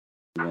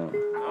I'm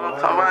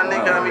talking about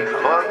nigga got me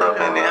fucked up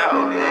in that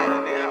house,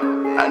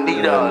 man. I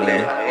need all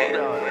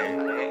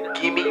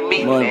that. Give me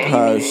meat, Money, man.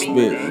 power,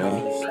 spit,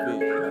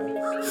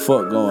 man.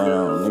 Fuck going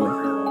on,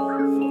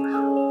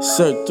 nigga.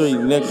 Circ 3,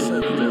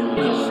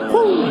 nigga.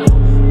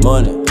 Woo.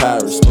 Money,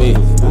 power, spit.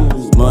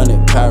 Money,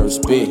 power,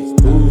 spit.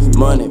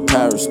 Money,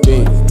 power,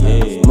 spit.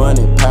 Yeah.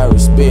 Money, power,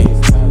 spit.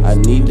 I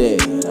need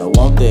that. I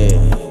want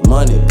that.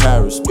 Money,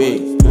 power,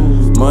 spit.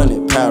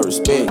 Money, power,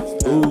 spit.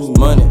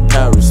 Money,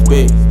 power,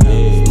 spit.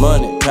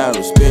 Money,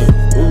 power, spit.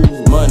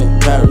 Money,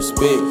 power,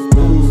 spit.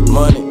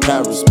 Money,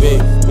 power,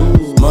 spit.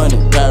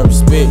 Money, power,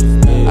 spit.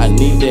 I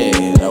need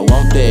that. I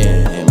want that.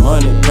 And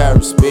money, power,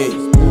 spit.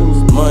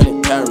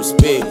 Money, power,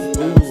 spit.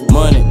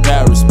 Money,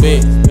 power,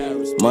 spit.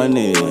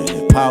 Money,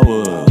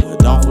 power.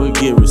 Don't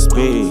forget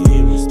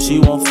respect. She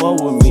won't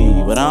fuck with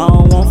me, but I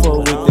don't want fuck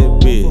with that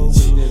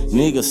bitch.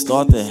 Niggas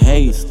start to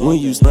hate when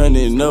you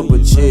running up a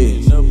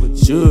check.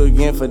 Sure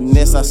again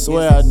finesse, I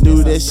swear I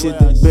do that shit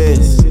the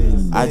best.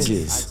 I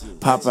just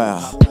pop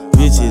out,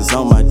 bitches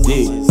on my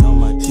dick.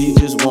 She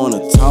just wanna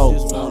talk,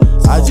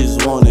 I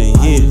just wanna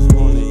hit.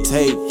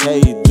 Take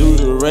K, do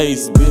the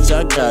race, bitch,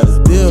 I got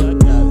a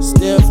dip.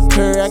 Steph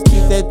Curry, I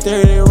keep that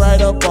 30 right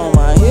up on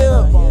my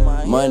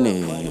hip.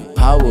 Money,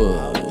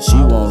 power, she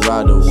won't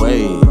ride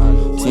away.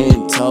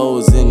 10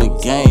 toes in the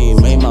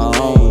game, made my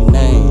own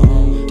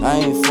name. I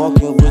ain't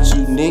fucking with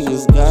you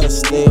niggas, gotta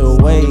stay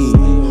away.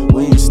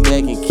 When you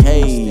stacking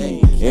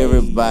K,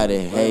 everybody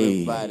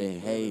hate.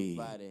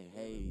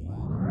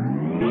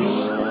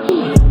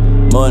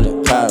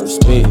 Money, power,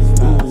 spit.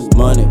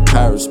 Money,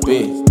 power,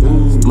 spit.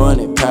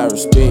 Money, power,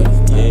 spit.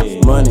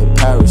 Money,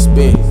 power,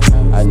 spit.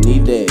 I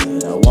need that,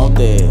 I want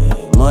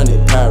that. Money,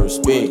 power,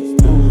 spit.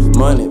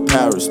 Money,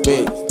 power,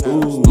 spit.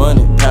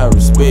 Money, power,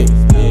 spit.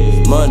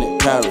 Money,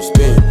 power,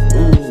 spit.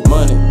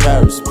 Money,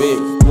 power, spit.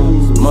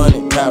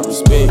 Money, power,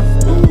 spit.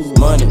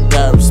 Money,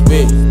 power,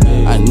 spit.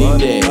 I need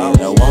that,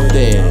 I want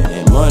that.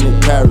 And money,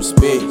 power,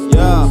 spit.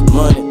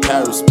 Money,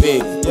 power,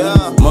 spit.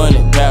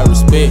 Money, power,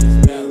 spit.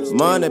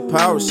 Money,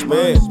 power,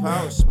 spit.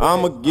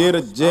 I'ma get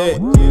a jet.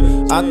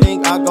 I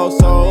think I go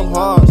so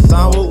hard,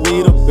 sound with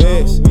we the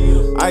best.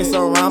 Ice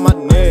around my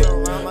neck,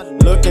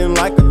 looking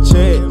like a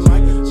check.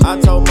 I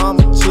told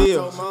mama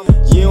chill,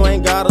 you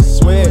ain't gotta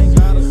sweat.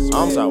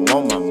 I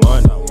want my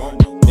money,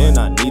 then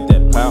I need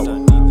that power.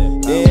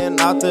 Then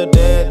after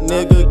that,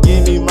 nigga,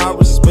 give me my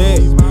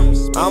respect.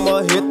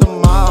 I'ma hit the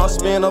mall,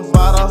 spend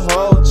about a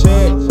whole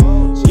check.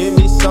 Give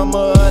me some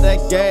of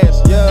that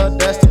gas, yeah,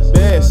 that's the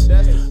best.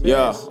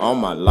 Yeah, on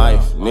my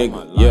life,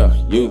 nigga, yeah,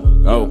 you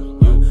go.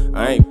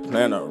 I ain't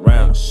playing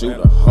around, shoot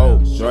a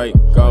hoe, straight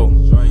go.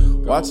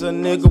 Watch a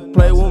nigga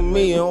play with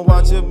me and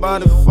watch your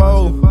body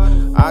fold.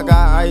 I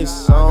got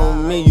ice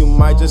on me, you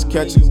might just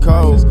catch a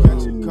cold.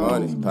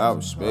 Money,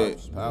 power, spit.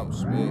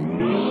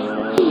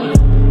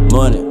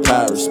 Money,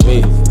 power,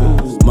 spit.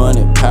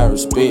 Money, power,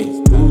 spit.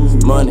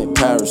 Money,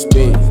 power,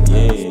 spit.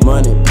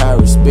 Money,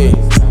 power, spit.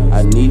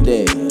 I need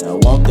that, I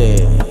want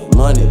that.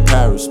 Money,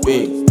 power,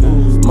 spit.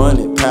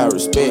 Money, power,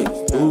 spit.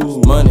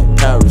 Money,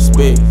 power,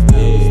 spit.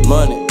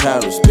 Money,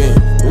 power, spit.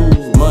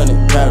 Money,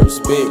 power,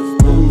 spit.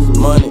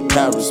 Money,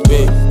 power,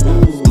 spit.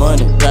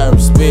 Money, power,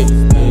 spit.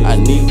 I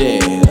need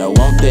that, I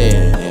want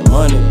that. And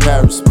money,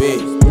 power,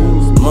 spit.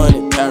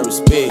 Money, power,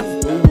 spit.